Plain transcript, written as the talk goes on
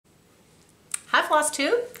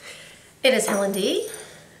Flosstube. It is Helen D.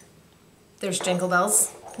 There's jingle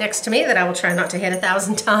bells next to me that I will try not to hit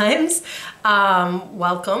 1,000 times.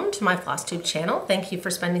 Welcome to my Flosstube channel. Thank you for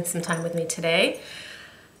spending some time with me today.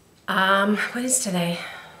 What is today?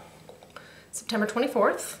 September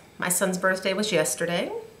 24th. My son's birthday was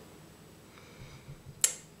yesterday.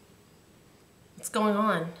 What's going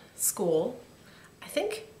on? School. I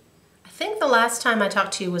think the last time I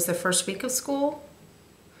talked to you was the first week of school.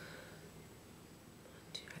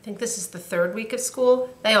 I think this is the third week of school.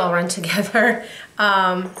 They all run together.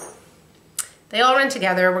 We're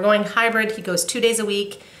going hybrid. He goes 2 days a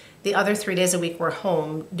week. The other 3 days a week we're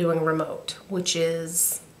home doing remote, which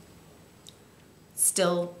is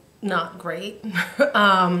still not great.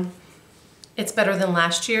 It's better than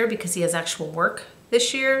last year because he has actual work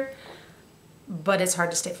this year, but it's hard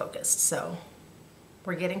to stay focused. So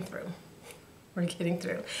we're getting through. We're getting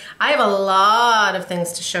through. I have a lot of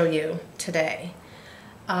things to show you today.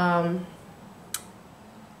 I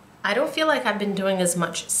don't feel like I've been doing as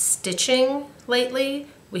much stitching lately.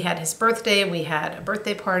 We had his birthday. We had a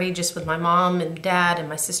birthday party just with my mom and dad and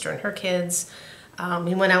my sister and her kids.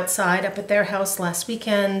 We went outside up at their house last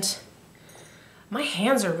weekend. My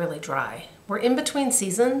hands are really dry. We're in between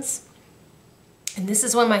seasons, and this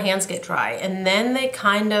is when my hands get dry. And then they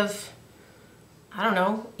kind of, I don't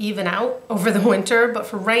know, even out over the winter. But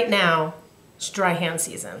for right now, it's dry hand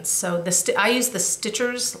season. So I use the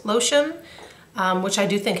Stitcher's lotion, which I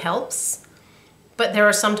do think helps. But there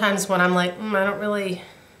are some times when I'm like, I don't really,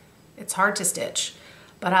 it's hard to stitch.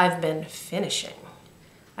 But I've been finishing.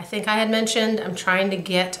 I think I had mentioned I'm trying to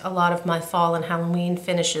get a lot of my fall and Halloween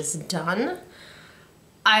finishes done.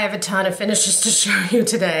 I have a ton of finishes to show you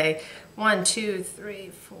today. 1, 2, 3,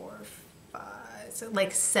 4, 5, so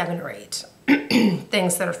like 7 or 8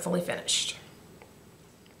 things that are fully finished.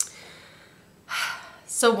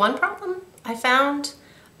 So one problem I found,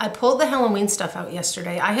 I pulled the Halloween stuff out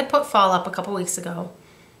yesterday. I had put fall up a couple weeks ago,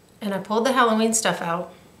 and I pulled the Halloween stuff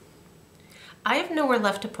out. I have nowhere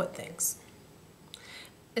left to put things.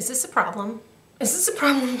 Is this a problem? Is this a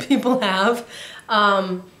problem people have?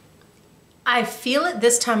 I feel it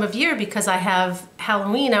this time of year because I have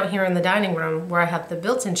Halloween out here in the dining room where I have the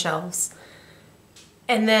built-in shelves.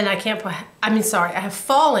 And then I can't put, I have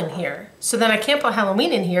fall in here. So then I can't put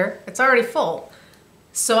Halloween in here. It's already full.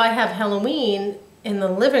 So I have Halloween in the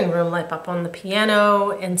living room, like up on the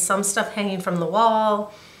piano, and some stuff hanging from the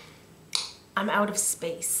wall. I'm out of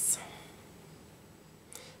space.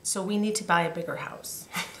 So we need to buy a bigger house.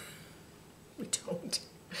 We don't.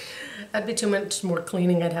 That'd be too much more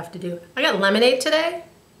cleaning I'd have to do. I got lemonade today,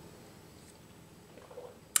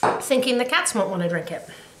 thinking the cats won't want to drink it.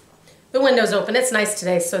 The window's open. It's nice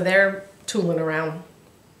today, so they're tooling around.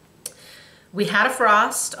 We had a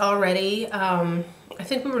frost already. I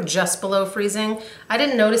think we were just below freezing. I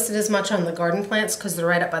didn't notice it as much on the garden plants because they're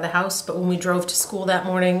right up by the house, but when we drove to school that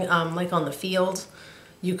morning, like on the field,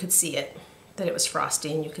 you could see it, that it was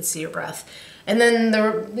frosty, and you could see your breath. And then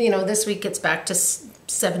this week it's back to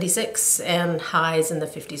 76 and highs in the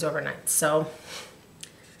 50s overnight. So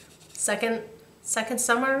second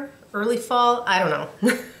summer, early fall, I don't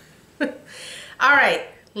know. All right,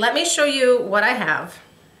 let me show you what I have.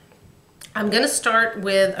 I'm gonna start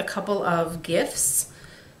with a couple of gifts.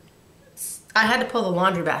 I had to pull the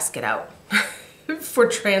laundry basket out for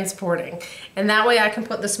transporting, and that way I can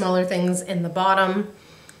put the smaller things in the bottom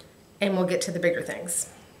and we'll get to the bigger things.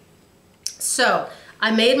 So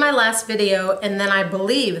I made my last video, and then I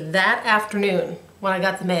believe that afternoon when I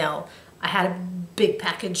got the mail, I had a big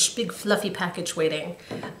package, big fluffy package waiting.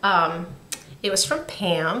 It was from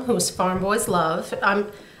Pam, who's Farm Boys Love.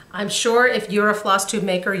 I'm sure if you're a Flosstube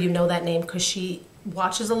maker, you know that name because she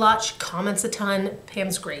watches a lot, she comments a ton.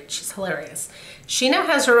 Pam's great, she's hilarious. She now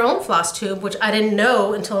has her own Flosstube, which I didn't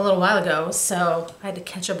know until a little while ago, so I had to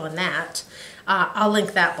catch up on that. I'll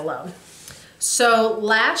link that below. So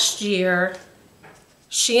last year,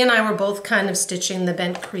 she and I were both kind of stitching the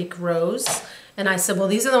Bent Creek Rose, and I said, well,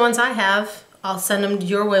 these are the ones I have. I'll send them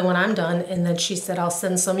your way when I'm done, and then she said, I'll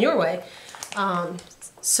send some your way.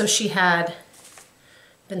 So she had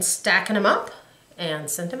been stacking them up and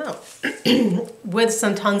sent them out with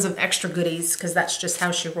some tons of extra goodies because that's just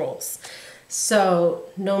how she rolls. So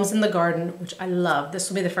Gnomes in the Garden, which I love. This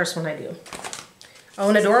will be the first one I do. Oh,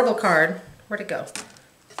 an adorable card. Where'd it go?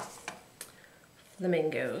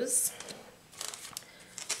 Flamingos.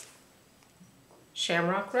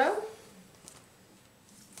 Shamrock Row.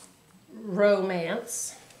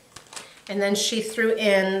 Romance. And then she threw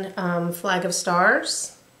in Flag of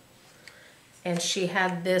Stars. And she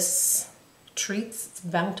had this Treats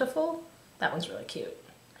Bountiful. That one's really cute.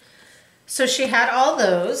 So she had all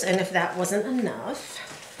those, and if that wasn't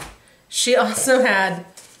enough, she also had,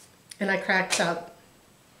 and I cracked up.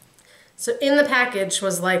 So in the package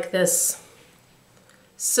was like this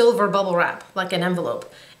silver bubble wrap, like an envelope.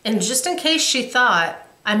 And just in case she thought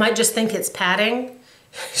I might just think it's padding,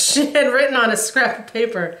 she had written on a scrap of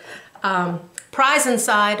paper, prize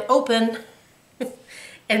inside, open.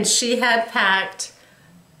 And she had packed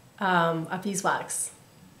a beeswax,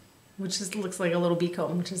 which looks like a little bee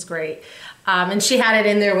comb, which is great. And she had it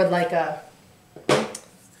in there with like a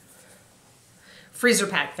freezer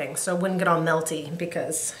pack thing, so it wouldn't get all melty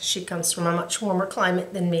because she comes from a much warmer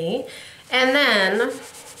climate than me. And then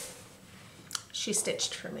she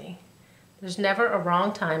stitched for me. There's never a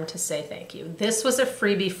wrong time to say thank you. This was a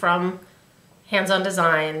freebie from Hands On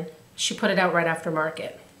Design. She put it out right after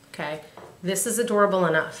market, okay? This is adorable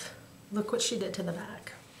enough. Look what she did to the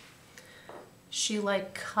back. She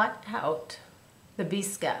like cut out the bee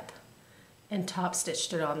scap and top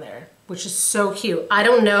stitched it on there, which is so cute. I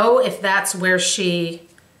don't know if that's where she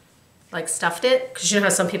like stuffed it, because you know how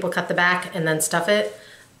some people cut the back and then stuff it,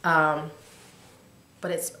 but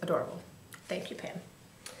it's adorable. Thank you, Pam.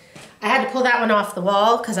 I had to pull that one off the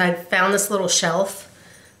wall because I found this little shelf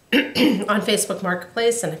on Facebook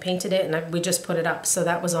Marketplace and I painted it and we just put it up. So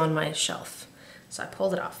that was on my shelf. So I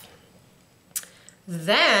pulled it off.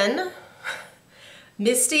 Then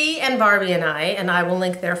Misty and Barbie and I will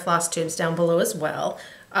link their Flosstubes down below as well.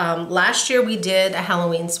 Last year we did a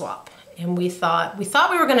Halloween swap and we thought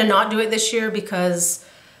we were gonna not do it this year because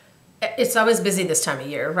it's always busy this time of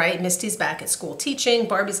year, right? Misty's back at school teaching,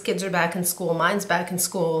 Barbie's kids are back in school, mine's back in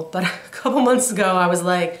school. But a couple months ago, I was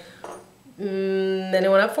like,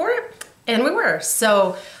 anyone up for it? And we were.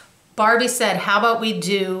 So Barbie said, how about we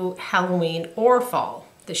do Halloween or fall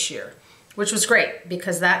this year? Which was great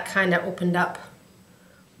because that kind of opened up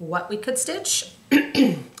what we could stitch.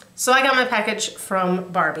 So I got my package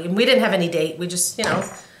from Barbie. And we didn't have any date. We just, you know,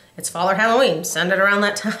 it's fall or Halloween, send it around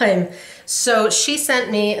that time. So she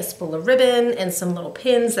sent me a spool of ribbon and some little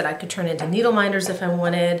pins that I could turn into needle minders if I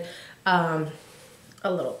wanted, a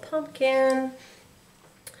little pumpkin,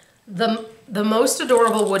 the most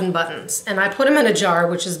adorable wooden buttons. And I put them in a jar,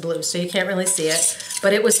 which is blue, so you can't really see it,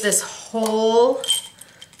 but it was this whole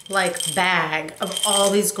like bag of all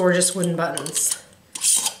these gorgeous wooden buttons.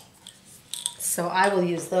 So I will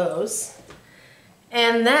use those.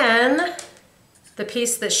 And then the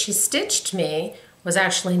piece that she stitched me was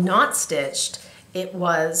actually not stitched. It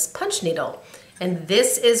was punch needle. And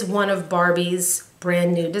this is one of Barbie's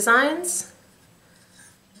brand new designs.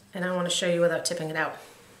 And I want to show you without tipping it out.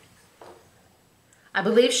 I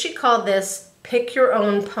believe she called this Pick Your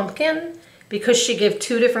Own Pumpkin because she gave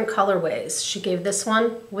two different colorways. She gave this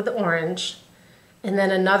one with the orange and then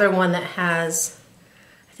another one that has,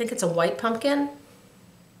 I think it's a white pumpkin.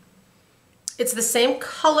 It's the same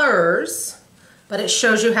colors, but it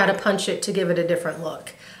shows you how to punch it to give it a different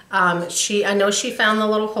look. I know she found the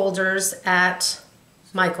little holders at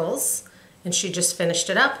Michael's and she just finished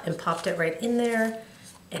it up and popped it right in there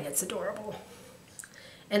and it's adorable.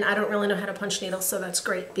 And I don't really know how to punch needles, so that's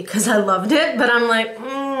great because I loved it, but I'm like,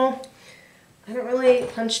 I don't really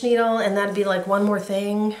punch needle and that'd be like one more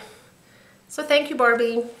thing. So thank you,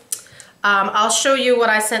 Barbie. I'll show you what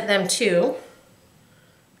I sent them too.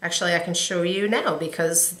 Actually, I can show you now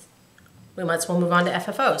because we might as well move on to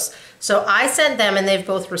FFOs. So I sent them and they've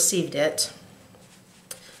both received it.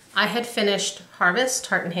 I had finished Harvest,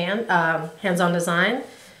 Heart and Hand, Hands On Design,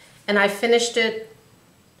 and I finished it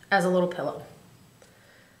as a little pillow.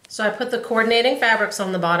 So I put the coordinating fabrics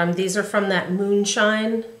on the bottom. These are from that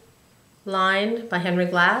Moonshine line by Henry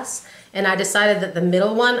Glass. And I decided that the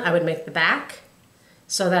middle one, I would make the back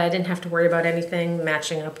so that I didn't have to worry about anything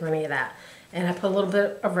matching up or any of that. And I put a little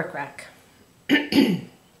bit of rickrack.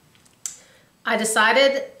 I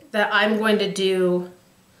decided that I'm going to do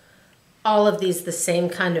all of these the same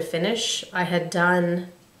kind of finish. I had done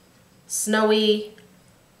Snowy,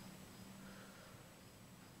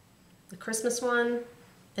 the Christmas one,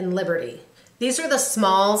 and Liberty. These are the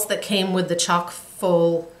smalls that came with the chock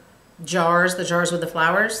full jars, the jars with the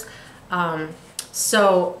flowers.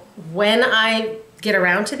 So when I get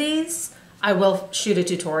around to these, I will shoot a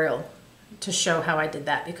tutorial to show how I did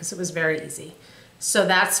that because it was very easy. So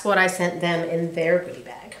that's what I sent them in their goodie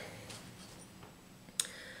bag.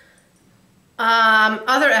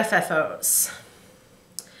 Other FFOs.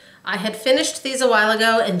 I had finished these a while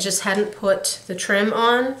ago and just hadn't put the trim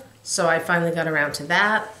on, so I finally got around to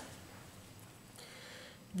that.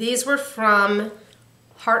 These were from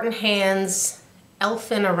Heart and Hands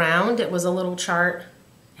Elfin Around. It was a little chart.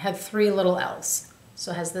 It had 3 little L's.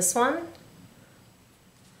 So it has this one,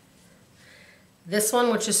 This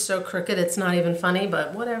one, which is so crooked, it's not even funny,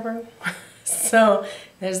 but whatever. So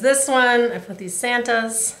there's this one. I put these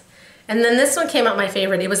Santas. And then this one came out my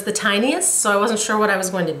favorite. It was the tiniest, so I wasn't sure what I was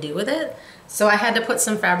going to do with it. So I had to put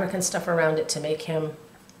some fabric and stuff around it to make him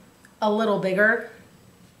a little bigger.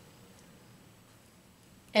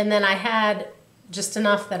 And then I had just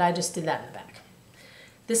enough that I just did that in the back.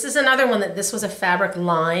 This is another one that this was a fabric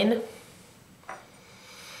line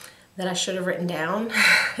that I should have written down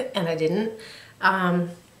and I didn't. I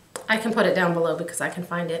can put it down below because I can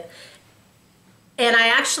find it. And I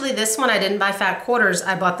actually, this one I didn't buy fat quarters.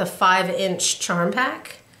 I bought the 5-inch charm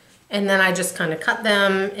pack, and then I just kind of cut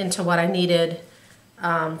them into what I needed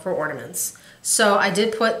for ornaments. So I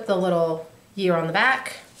did put the little year on the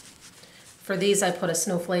back. For these, I put a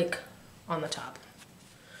snowflake on the top.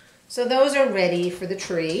 So those are ready for the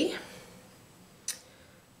tree.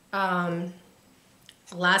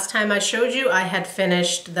 Last time I showed you, I had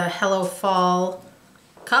finished the Hello Fall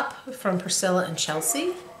cup from Priscilla and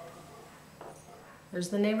Chelsea. There's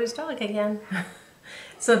the neighbor's dog again.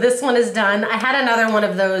 So this one is done. I had another one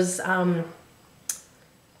of those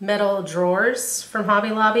metal drawers from Hobby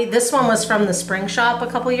Lobby. This one was from the Spring Shop a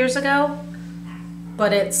couple years ago,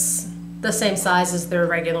 but it's the same size as their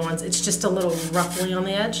regular ones. It's just a little roughly on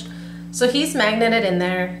the edge. So he's magneted in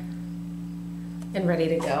there and ready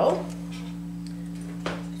to go.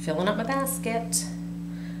 Filling up my basket.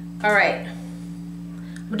 All right,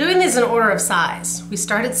 I'm doing these in order of size. We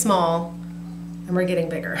started small and we're getting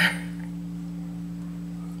bigger.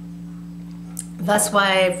 That's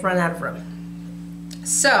why I've run out of room.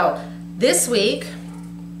 So this week,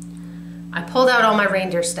 I pulled out all my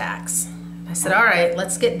reindeer stacks. I said, all right,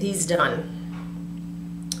 let's get these done.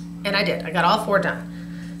 And I did, I got all 4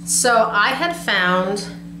 done. So I had found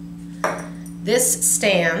this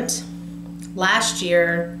stand last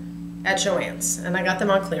year at Joann's, and I got them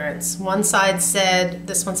on clearance. One side said,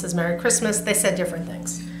 this one says Merry Christmas. They said different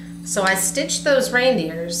things. So I stitched those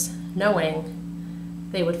reindeers knowing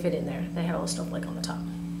they would fit in there. They had a little snowflake on the top.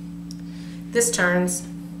 This turns.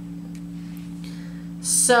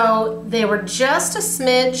 So they were just a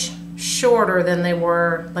smidge shorter than they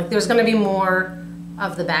were, like there's gonna be more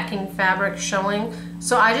of the backing fabric showing.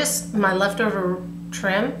 So I just, my leftover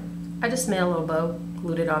trim, I just made a little bow,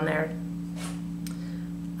 glued it on there.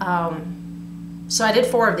 So I did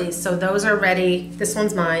 4 of these, so those are ready. This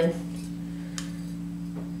one's mine.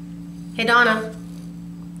 Hey Donna,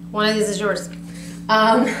 one of these is yours.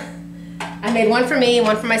 I made one for me,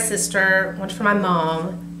 one for my sister, one for my mom,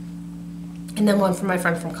 and then one for my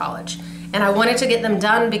friend from college. And I wanted to get them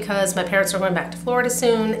done because my parents are going back to Florida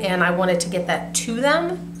soon, and I wanted to get that to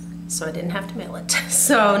them so I didn't have to mail it.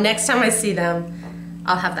 So next time I see them,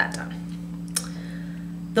 I'll have that done.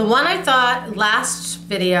 The one I thought last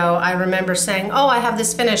video, I remember saying, oh, I have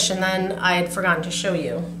this finished, and then I had forgotten to show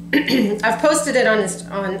you. I've posted it on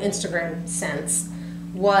Instagram since,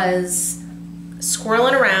 was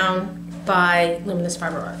Squirrelin' Around by Luminous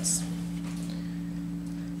Fiber Arts.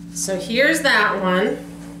 So here's that one.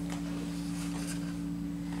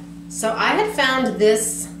 So I had found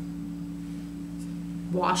this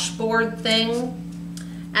washboard thing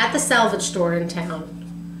at the salvage store in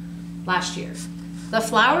town last year. The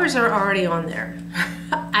flowers are already on there.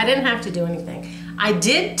 I didn't have to do anything. I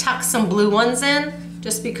did tuck some blue ones in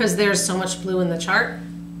just because there's so much blue in the chart.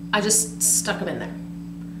 I just stuck them in there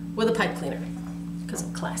with a pipe cleaner because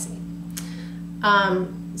I'm classy.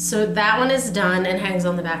 So that one is done and hangs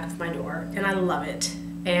on the back of my door, and I love it.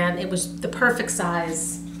 And it was the perfect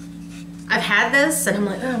size. I've had this and I'm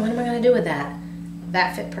like, oh, what am I gonna do with that?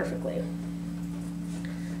 That fit perfectly.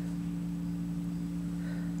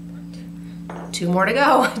 2 more to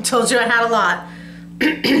go. I told you I had a lot.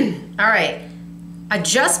 All right, I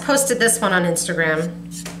just posted this one on Instagram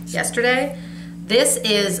yesterday. This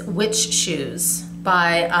is Witch Shoes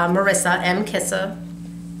by Marissa M. Kissa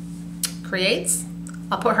Creates.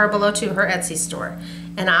 I'll put her below too, her Etsy store.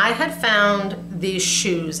 And I had found these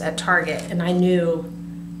shoes at Target and I knew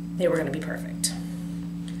they were gonna be perfect.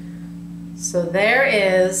 So there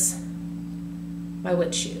is my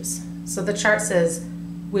witch shoes. So the chart says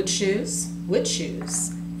witch shoes,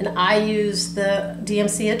 and I use the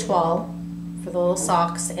DMC Etoile for the little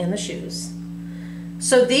socks and the shoes.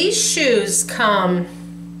 So these shoes come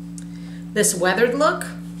this weathered look.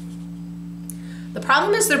 The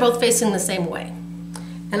problem is they're both facing the same way,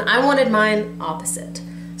 and I wanted mine opposite.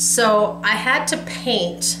 So I had to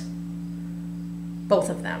paint both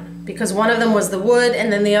of them because one of them was the wood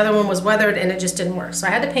and then the other one was weathered, and it just didn't work. So I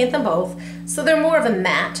had to paint them both. So they're more of a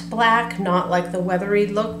matte black, not like the weathery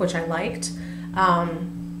look, which I liked,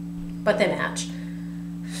 but they match.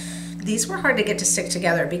 These were hard to get to stick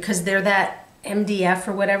together because they're that MDF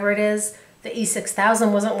or whatever it is. The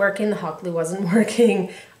E6000 wasn't working, the hot glue wasn't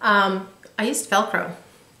working. I used Velcro.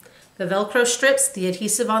 The Velcro strips, the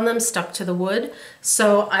adhesive on them stuck to the wood.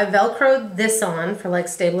 So I Velcroed this on for like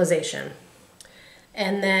stabilization.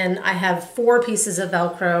 And then I have 4 pieces of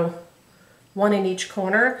Velcro, 1 in each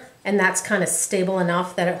corner, and that's kind of stable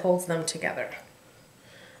enough that it holds them together.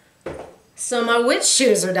 So my witch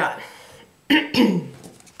shoes are done.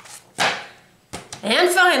 And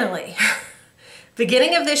finally,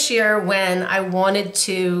 beginning of this year when I wanted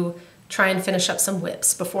to try and finish up some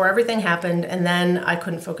whips before everything happened, and then I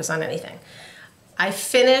couldn't focus on anything. I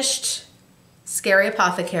finished Scary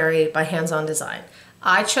Apothecary by Hands On Design.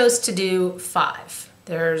 I chose to do 5.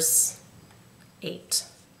 There's 8.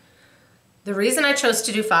 The reason I chose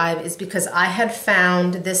to do 5 is because I had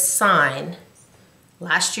found this sign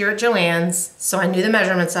last year at Joann's, so I knew the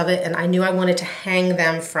measurements of it and I knew I wanted to hang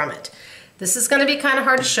them from it. This is going to be kind of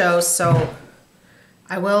hard to show, so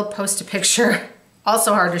I will post a picture,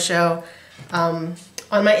 also hard to show, on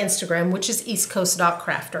my Instagram, which is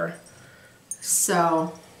eastcoast.crafter.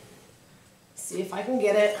 So, see if I can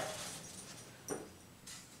get it.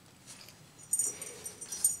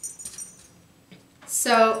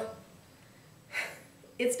 So,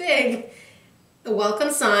 it's big. The welcome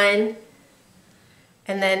sign,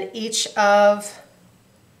 and then each of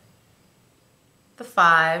the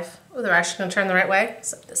 5, oh, they're actually gonna turn the right way,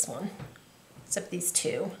 except this one, except these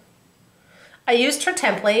 2. I used her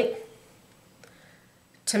template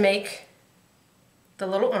to make the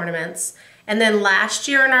little ornaments, and then last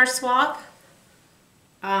year in our swap,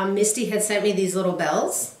 Misty had sent me these little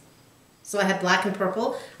bells. So I had black and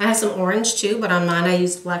purple. I have some orange too, but on mine I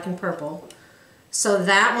used black and purple. So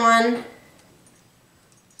that one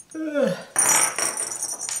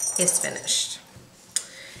is finished.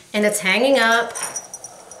 And it's hanging up,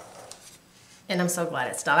 and I'm so glad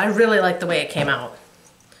it's done. I really like the way it came out.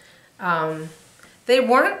 They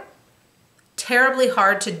weren't terribly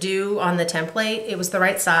hard to do on the template. It was the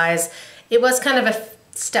right size. It was kind of a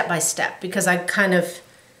step-by-step because I kind of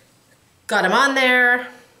got them on there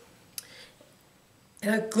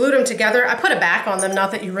and I glued them together. I put a back on them,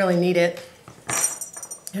 not that you really need it.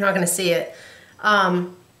 You're not gonna see it.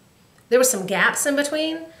 There were some gaps in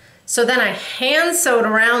between, so then I hand sewed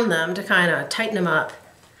around them to kind of tighten them up.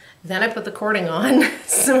 Then I put the cording on.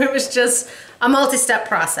 So it was just a multi-step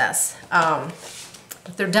process.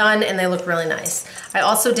 But they're done and they look really nice. I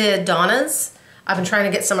also did Donna's. I've been trying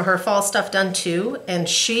to get some of her fall stuff done too, and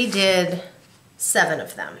she did 7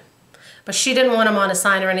 of them. But she didn't want them on a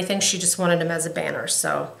sign or anything, she just wanted them as a banner,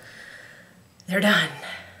 so they're done.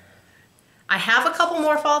 I have a couple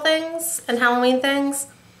more fall things and Halloween things.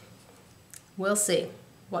 We'll see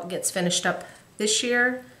what gets finished up this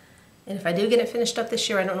year. And if I do get it finished up this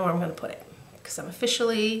year, I don't know where I'm gonna put it because I'm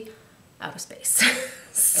officially out of space.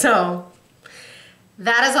 So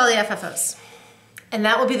that is all the FFOs. And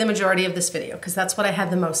that will be the majority of this video because that's what I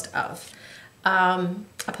had the most of.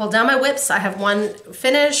 I pulled down my whips. I have 1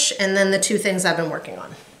 finish and then the 2 things I've been working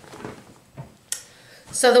on.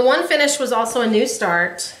 So the 1 finish was also a new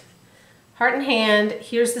start. Heart and Hand,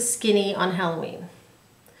 here's the skinny on Halloween.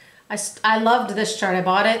 I loved this chart. I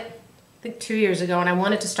bought it, I think 2 years ago, and I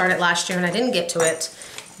wanted to start it last year and I didn't get to it.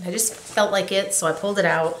 And I just felt like it, so I pulled it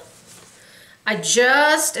out.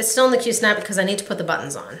 It's still in the Q-snap because I need to put the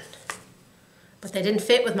buttons on. But they didn't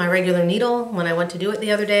fit with my regular needle when I went to do it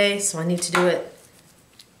the other day, so I need to do it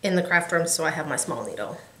in the craft room so I have my small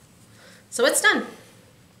needle. So it's done.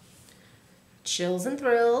 Chills and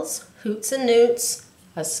Thrills, Hoots and Newts,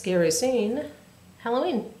 A Scary Scene,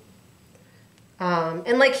 Halloween.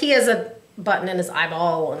 And like he has a button in his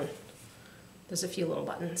eyeball and there's a few little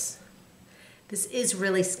buttons. This is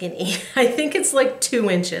really skinny. I think it's like 2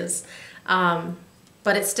 inches,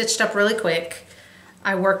 but it's stitched up really quick.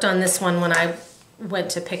 I worked on this one when I went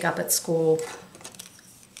to pick up at school.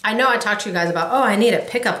 I know I talked to you guys about, oh, I need a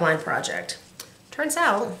pickup line project. Turns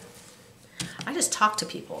out, I just talk to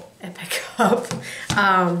people at pickup.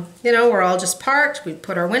 You know, we're all just parked, we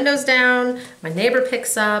put our windows down, my neighbor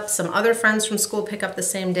picks up, some other friends from school pick up the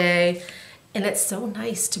same day, and it's so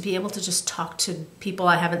nice to be able to just talk to people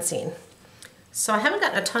I haven't seen. So I haven't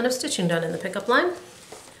gotten a ton of stitching done in the pickup line.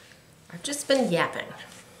 I've just been yapping.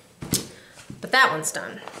 But that one's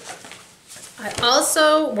done. I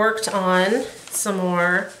also worked on some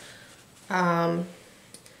more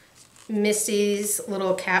Misty's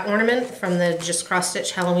little cat ornament from the Just Cross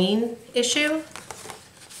Stitch Halloween issue.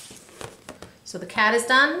 So the cat is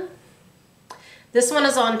done. This one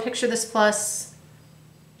is on Picture This Plus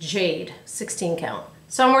Jade, 16 count.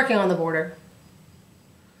 So I'm working on the border.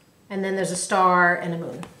 And then there's a star and a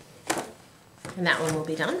moon. And that one will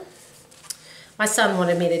be done. My son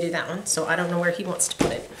wanted me to do that one, so I don't know where he wants to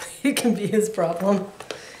put it. It can be his problem.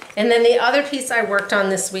 And then the other piece I worked on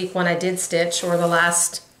this week when I did stitch, or the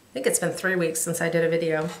last, I think it's been 3 weeks since I did a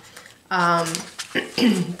video,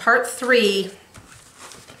 part 3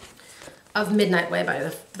 of Midnight Way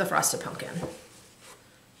by the Frosted Pumpkin.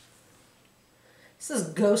 This is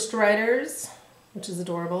Ghost Riders, which is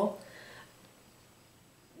adorable.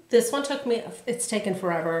 This one took me, it's taken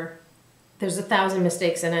forever. There's 1,000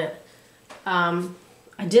 mistakes in it.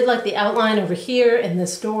 I did like the outline over here in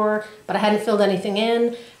this door, but I hadn't filled anything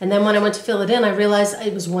in. And then when I went to fill it in, I realized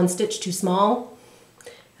it was 1 stitch too small.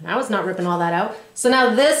 And I was not ripping all that out. So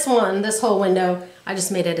now this one, this whole window, I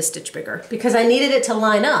just made it a stitch bigger because I needed it to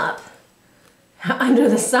line up under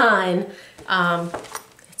the sign.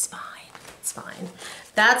 It's fine, it's fine.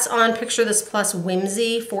 That's on Picture This Plus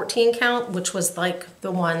Whimsy 14 count, which was like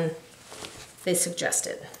the one they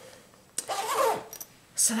suggested.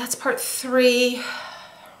 So that's part 3.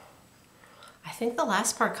 I think the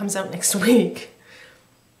last part comes out next week.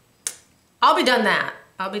 I'll be done that.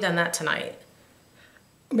 I'll be done that tonight.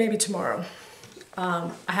 Maybe tomorrow.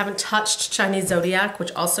 I haven't touched Chinese Zodiac,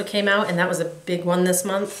 which also came out, and that was a big one this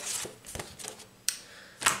month.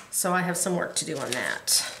 So I have some work to do on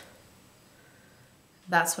that.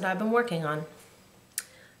 That's what I've been working on.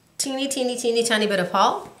 Teeny tiny bit of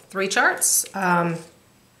haul. 3 charts.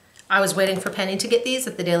 I was waiting for Penny to get these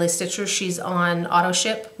at the Daily Stitcher. She's on auto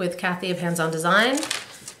ship with Kathy of Hands On Design.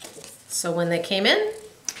 So when they came in,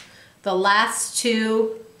 the last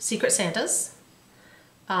 2 Secret Santas,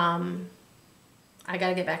 I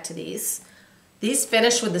gotta get back to these. These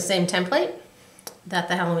finish with the same template that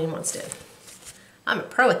the Halloween ones did. I'm a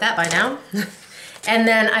pro at that by now. And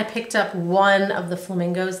then I picked up one of the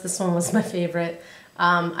flamingos. This one was my favorite.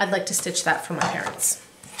 I'd like to stitch that for my parents.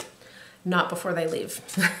 Not before they leave.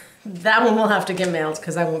 That one will have to get mailed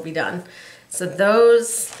because I won't be done. So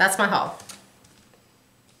that's my haul.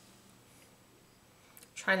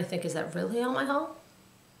 Trying to think, is that really all my haul?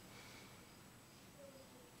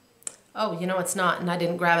 Oh, you know it's not, and I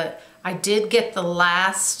didn't grab it. I did get the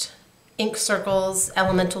last Ink Circles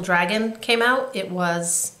Elemental Dragon came out. It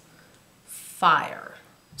was fire.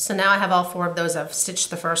 So now I have all 4 of those. I've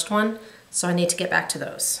stitched the first one, so I need to get back to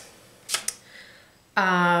those.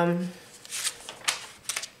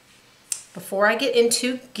 Before I get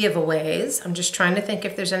into giveaways, I'm just trying to think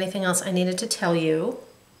if there's anything else I needed to tell you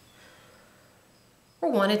or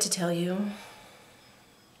wanted to tell you.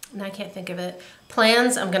 And I can't think of it.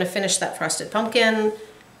 Plans, I'm gonna finish that Frosted Pumpkin,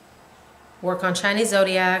 work on Chinese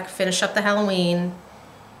Zodiac, finish up the Halloween,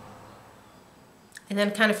 and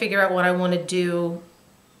then kind of figure out what I want to do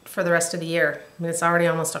for the rest of the year. I mean, it's already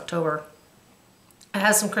almost October. I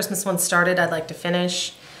have some Christmas ones started I'd like to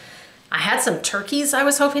finish. I had some turkeys I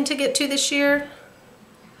was hoping to get to this year.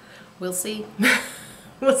 We'll see.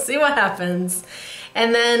 We'll see what happens.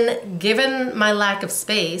 And then, given my lack of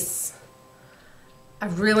space, I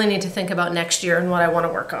really need to think about next year and what I want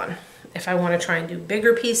to work on. If I want to try and do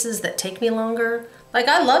bigger pieces that take me longer. Like,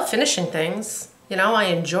 I love finishing things. You know, I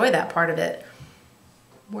enjoy that part of it.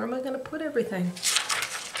 Where am I going to put everything?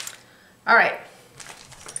 All right.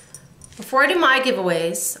 Before I do my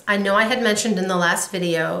giveaways, I know I had mentioned in the last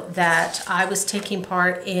video that I was taking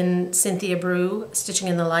part in Cynthia Brew, Stitching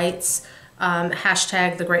in the Lights,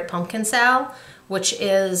 hashtag the Great Pumpkin Sale, which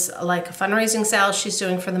is like a fundraising sale she's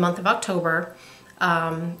doing for the month of October,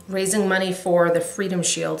 raising money for the Freedom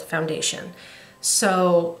Shield Foundation.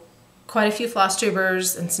 So quite a few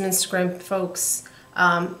Flosstubers and some Instagram folks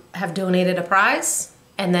have donated a prize,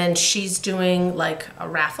 and then she's doing like a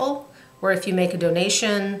raffle where if you make a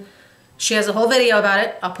donation, she has a whole video about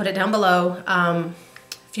it. I'll put it down below.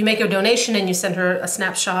 If you make a donation and you send her a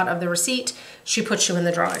snapshot of the receipt, she puts you in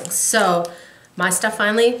the drawings. So my stuff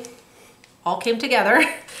finally all came together.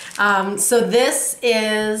 So this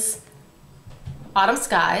is Autumn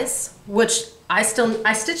Skies, which I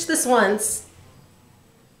stitched this once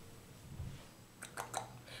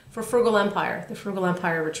for Frugal Empire, the Frugal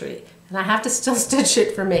Empire retreat. And I have to still stitch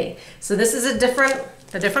it for me. So this is a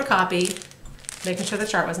different copy. Making sure the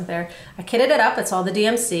chart wasn't there. I kitted it up, it's all the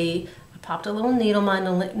DMC. I popped a little needle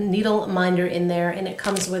minder in there, and it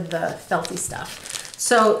comes with the felty stuff.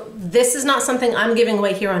 So this is not something I'm giving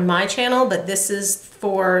away here on my channel, but this is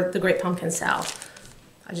for the Great Pumpkin Sale.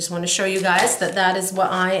 I just want to show you guys that that is what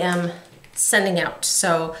I am sending out.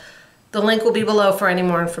 So the link will be below for any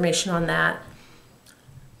more information on that.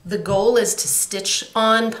 The goal is to stitch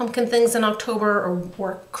on pumpkin things in October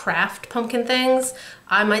or craft pumpkin things.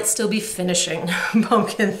 I might still be finishing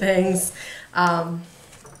pumpkin things. And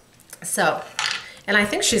I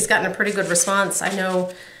think she's gotten a pretty good response. I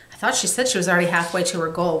thought she said she was already halfway to her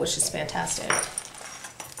goal, which is fantastic.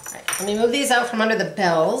 All right, let me move these out from under the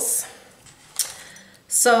bells.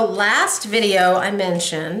 So last video I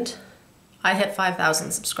mentioned I hit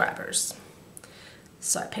 5,000 subscribers.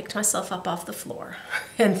 So I picked myself up off the floor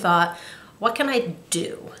and thought, what can I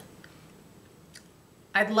do?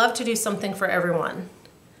 I'd love to do something for everyone.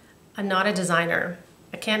 I'm not a designer.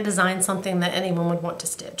 I can't design something that anyone would want to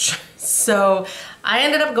stitch. So I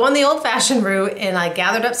ended up going the old-fashioned route, and I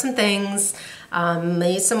gathered up some things,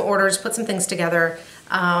 made some orders, put some things together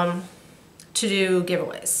to do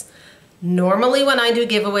giveaways. Normally when I do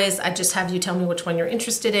giveaways, I just have you tell me which one you're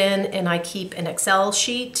interested in, and I keep an Excel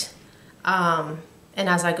sheet. And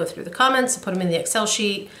as I go through the comments, I put them in the Excel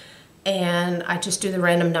sheet, and I just do the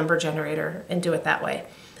random number generator and do it that way.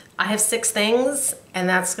 I have 6 things, and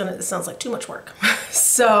it sounds like too much work.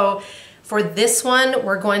 So for this one,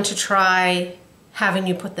 we're going to try having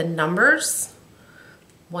you put the numbers,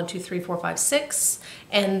 1, 2, 3, 4, 5, 6,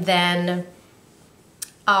 and then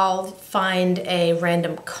I'll find a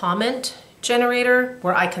random comment generator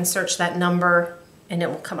where I can search that number and it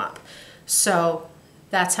will come up. So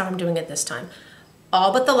that's how I'm doing it this time.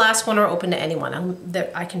 All but the last one are open to anyone.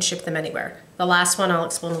 I can ship them anywhere. The last one I'll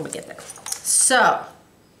explain when we get there. So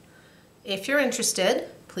if you're interested,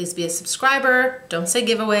 please be a subscriber. Don't say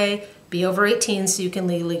giveaway. Be over 18 so you can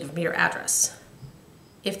legally give me your address.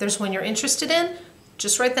 If there's one you're interested in,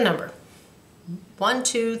 just write the number. 1,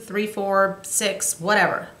 2, 3, 4, 6,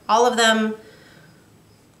 whatever. All of them,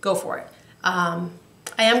 go for it.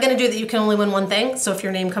 I am going to do that you can only win one thing. So if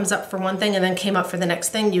your name comes up for one thing and then came up for the next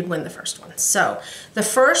thing, you'd win the first one. So the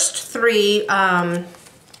first 3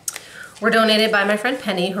 were donated by my friend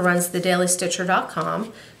Penny, who runs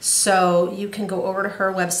thedailystitcher.com. So you can go over to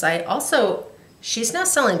her website. Also, she's now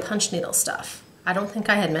selling punch needle stuff. I don't think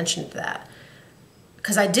I had mentioned that,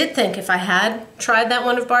 because I did think if I had tried that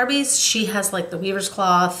one of Barbie's, she has like the weaver's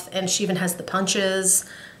cloth, and she even has the punches.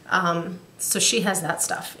 So she has that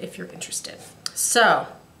stuff if you're interested. So,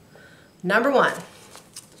 number 1,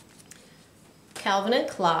 Calvin and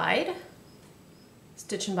Clyde,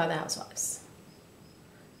 Stitching by the Housewives.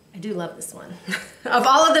 I do love this one. Of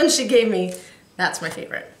all of them she gave me, that's my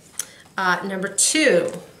favorite. Number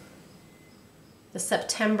 2, the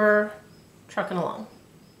September Truckin' Along.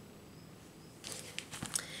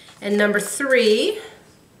 And number 3,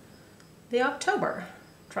 the October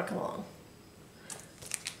Truckin' Along.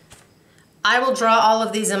 I will draw all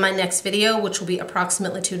of these in my next video, which will be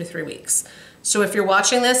approximately 2 to 3 weeks. So if you're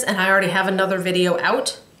watching this and I already have another video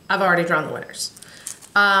out, I've already drawn the winners.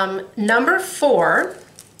 Number 4,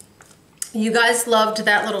 you guys loved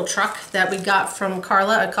that little truck that we got from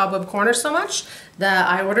Carla at Cobweb Corner so much that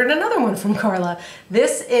I ordered another one from Carla.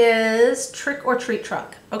 This is Trick or Treat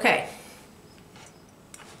Truck. Okay.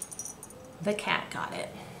 The cat got it.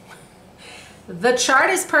 The chart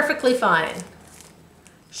is perfectly fine.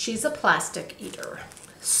 She's a plastic eater.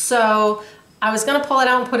 So I was gonna pull it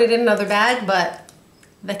out and put it in another bag, but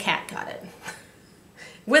the cat got it.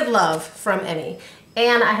 With love from Emmy.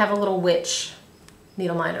 And I have a little witch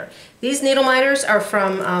needle miner. These needle miners are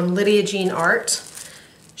from Lydia Jean Art.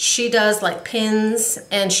 She does like pins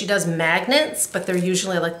and she does magnets, but they're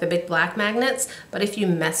usually like the big black magnets. But if you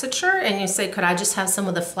message her and you say, could I just have some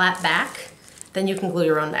with a flat back, then you can glue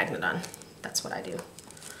your own magnet on. That's what I do.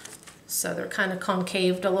 So they're kind of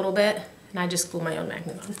concaved a little bit, and I just glue my own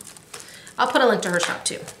magnet on. I'll put a link to her shop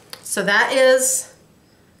too. So that is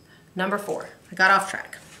number 4. I got off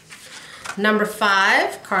track. Number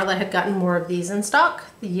 5, Carla had gotten more of these in stock.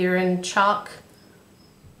 The Year in Chalk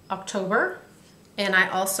October. And I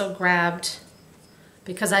also grabbed,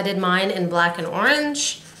 because I did mine in black and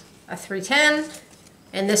orange, a 310.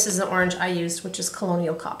 And this is the orange I used, which is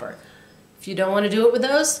Colonial Copper. If you don't want to do it with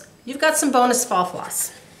those, you've got some bonus fall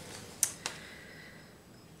floss.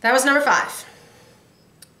 That was number 5.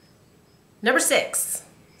 Number 6.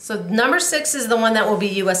 So number 6 is the one that will be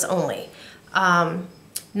US only.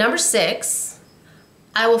 Number 6,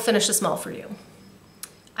 I will finish a small for you.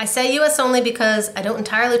 I say US only because I don't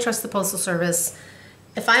entirely trust the Postal Service.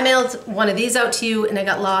 If I mailed one of these out to you and it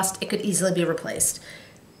got lost, it could easily be replaced.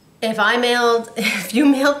 If you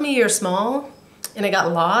mailed me your small and it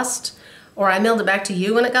got lost, or I mailed it back to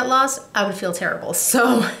you and it got lost, I would feel terrible.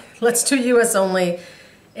 So let's do US only.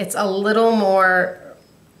 It's a little more,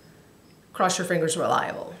 cross your fingers,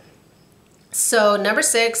 reliable. So number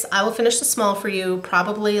 6, I will finish the small for you,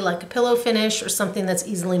 probably like a pillow finish or something that's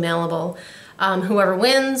easily mailable. Whoever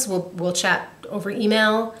wins, we'll chat over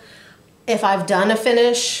email. If I've done a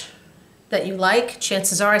finish that you like,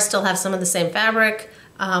 chances are I still have some of the same fabric,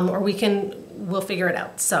 or we'll figure it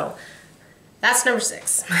out. So that's number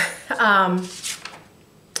 6.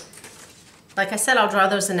 like I said, I'll draw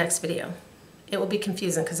those in the next video. It will be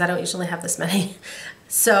confusing because I don't usually have this many.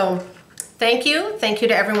 So thank you. Thank you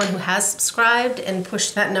to everyone who has subscribed and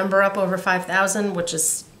pushed that number up over 5,000, which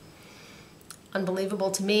is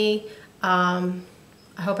unbelievable to me. I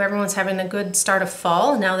hope everyone's having a good start of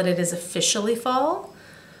fall now that it is officially fall.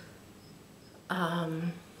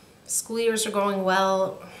 School years are going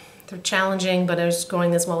well. They're challenging, but it's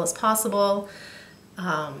going as well as possible.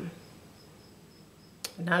 I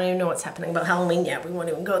don't even know what's happening about Halloween yet. We won't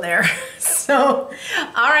even go there. So,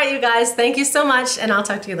 all right, you guys, thank you so much, and I'll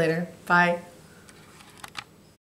talk to you later. Bye.